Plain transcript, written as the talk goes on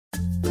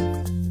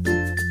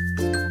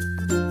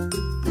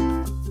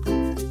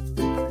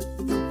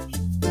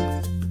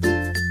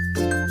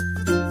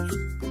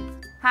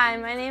Hi,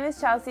 my name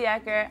is Chelsea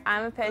Eckert.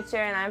 I'm a pitcher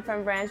and I'm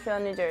from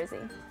Branchville, New Jersey.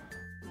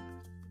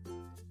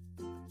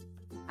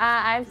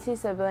 I have two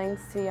siblings,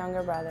 two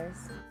younger brothers.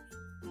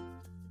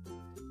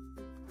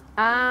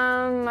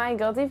 My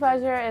guilty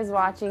pleasure is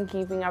watching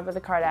Keeping Up with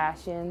the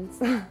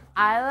Kardashians.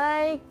 I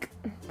like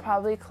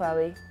probably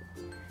Chloe,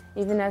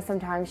 even though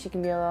sometimes she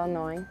can be a little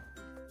annoying.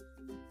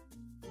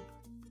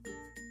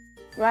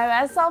 My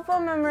best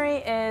softball memory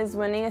is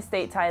winning a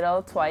state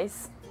title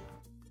twice.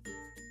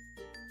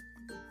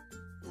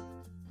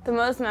 The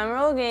most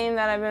memorable game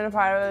that I've been a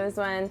part of is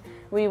when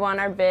we won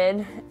our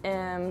bid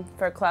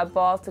for club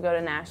ball to go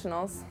to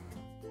nationals.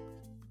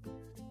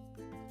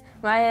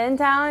 My hidden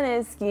talent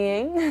is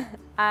skiing.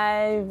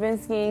 I've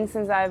been skiing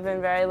since I've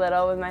been very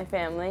little with my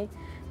family.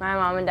 My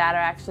mom and dad are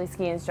actually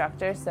ski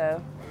instructors,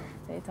 so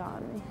they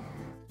taught me.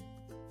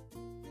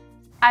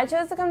 I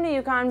chose to come to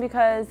UConn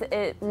because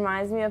it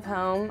reminds me of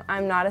home.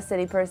 I'm not a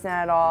city person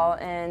at all,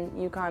 and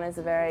UConn is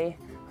a very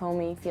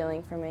homey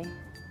feeling for me.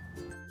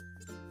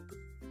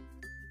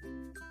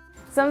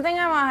 Something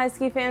I want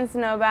Husky fans to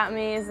know about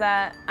me is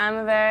that I'm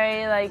a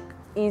very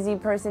easy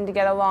person to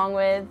get along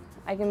with.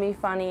 I can be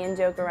funny and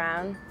joke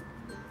around.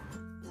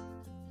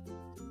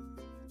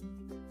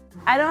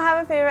 I don't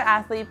have a favorite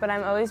athlete, but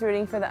I'm always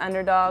rooting for the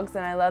underdogs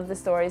and I love the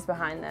stories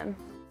behind them.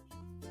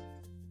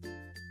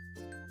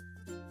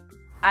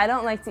 I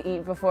don't like to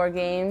eat before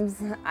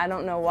games. I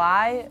don't know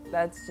why,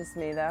 that's just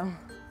me though.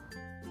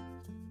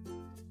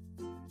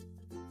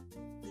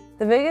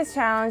 The biggest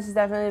challenge has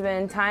definitely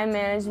been time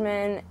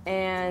management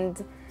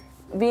and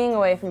being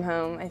away from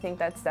home. I think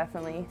that's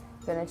definitely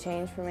been a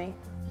change for me.